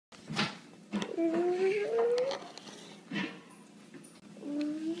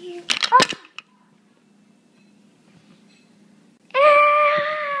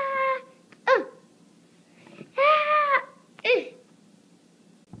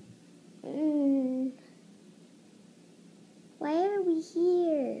Why are we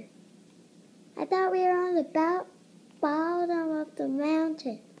here? I thought we were on the bottom of the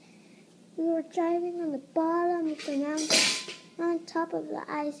mountain. We were driving on the bottom of the mountain, on top of the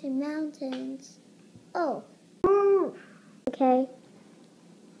icy mountains. Oh. Okay.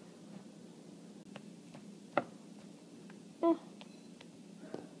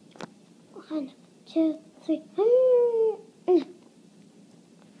 1, 2, 3.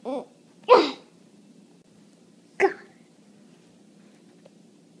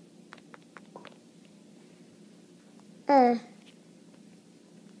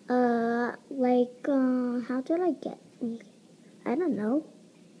 God. How did I get? I don't know.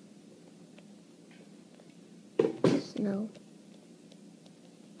 Snow.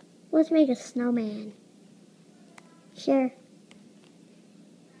 Let's make a snowman. Sure.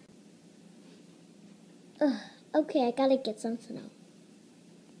 Okay, I gotta get some snow.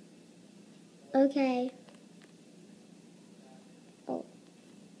 Okay. Oh.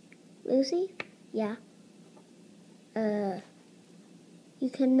 Lucy? Yeah. You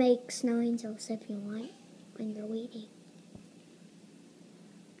can make snow angels if you want when you're waiting.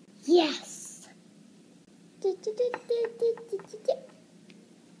 Yes!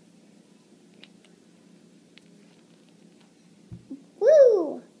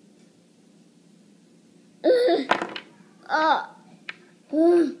 Woo!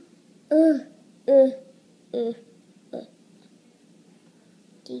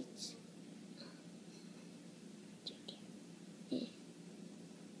 Geeks.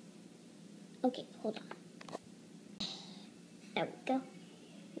 Okay, hold on. There we go.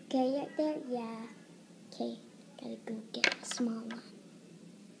 Okay, right there, yeah. Okay, gotta go get a small one.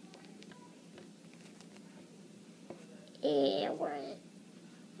 Yeah,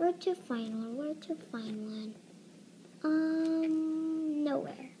 where to find one?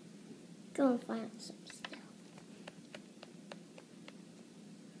 Nowhere. Go and find some still.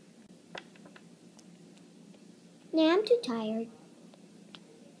 Nah, I'm too tired.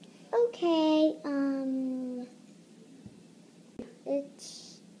 Okay,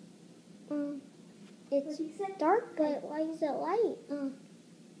 it's dark, but why is it light?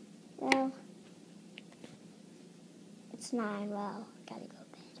 Well, it's 9, well, gotta go to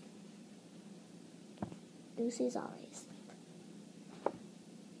bed. Lucy's already asleep.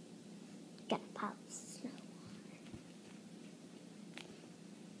 Got a pile of snow.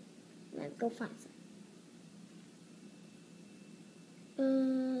 Let's go find some.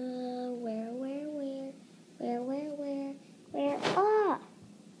 Where? Ah!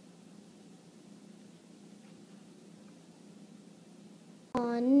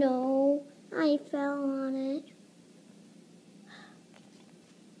 Oh no, I fell on it.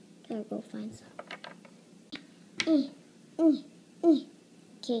 Gotta go find some.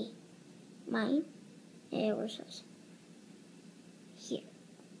 Okay, mine. And where's yours? Here.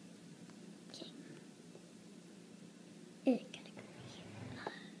 Okay. Gotta go here.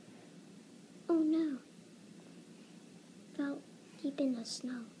 Oh no. Fell deep in the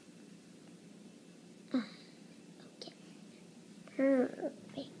snow. Okay. Perfect.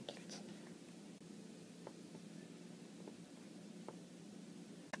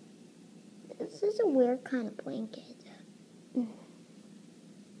 This is a weird kind of blanket.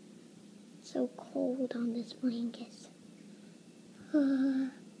 So cold on this blanket.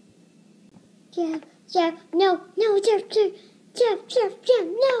 Jeff, no, Jeff, no.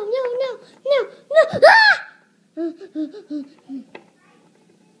 Ah!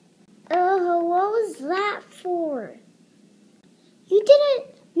 Oh, what was that for? You didn't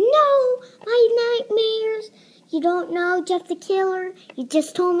know my nightmares. You don't know Jeff the Killer. You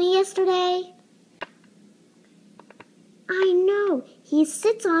just told me yesterday. I know. He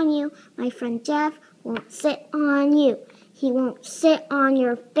sits on you. My friend Jeff won't sit on you. He won't sit on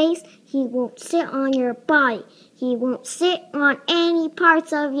your face. He won't sit on your body. He won't sit on any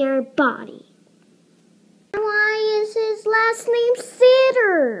parts of your body. Why is his last name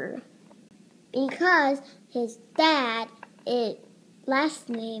Sitter? Because his last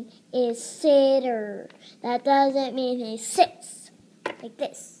name is Sitter. That doesn't mean he sits like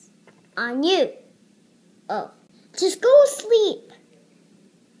this on you. Oh, just go sleep.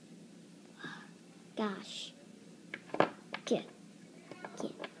 Gosh. Get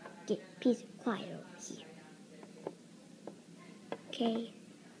peace and quiet over here. Okay.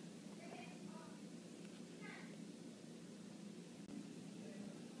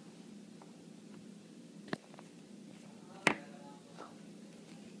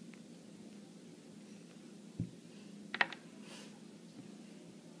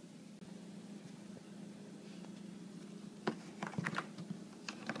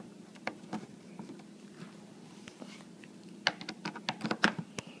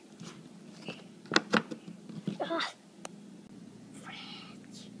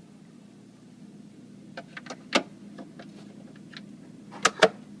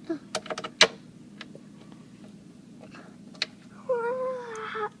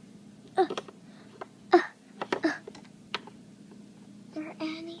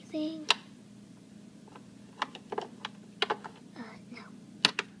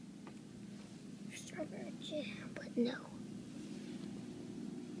 but no.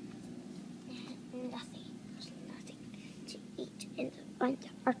 Nothing. There's nothing to eat in the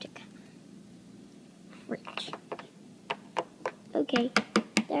Antarctica fridge. Okay,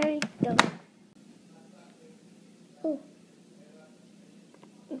 there we go. Oh.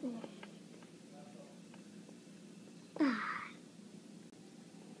 Ah.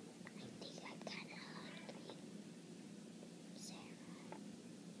 I think I'm kind of hungry. Sarah.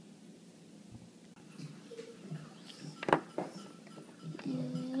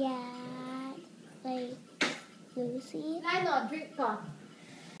 Yeah, like Lucy. I drinkก่อน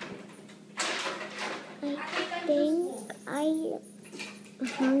I think I'm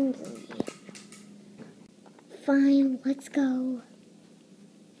hungry. Fine, let's go.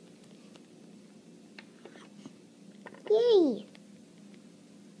 Yay!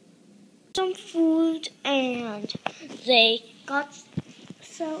 Some food and they got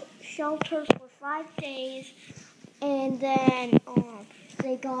shelter for 5 days, and then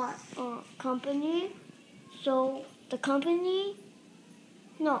they got company. So the company,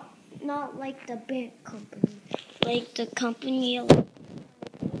 no, not like the big company, like the company with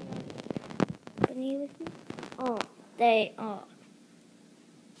me. They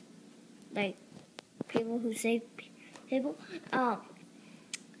like people who save people.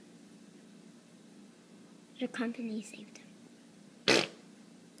 The company saved them.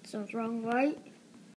 Sounds wrong, right?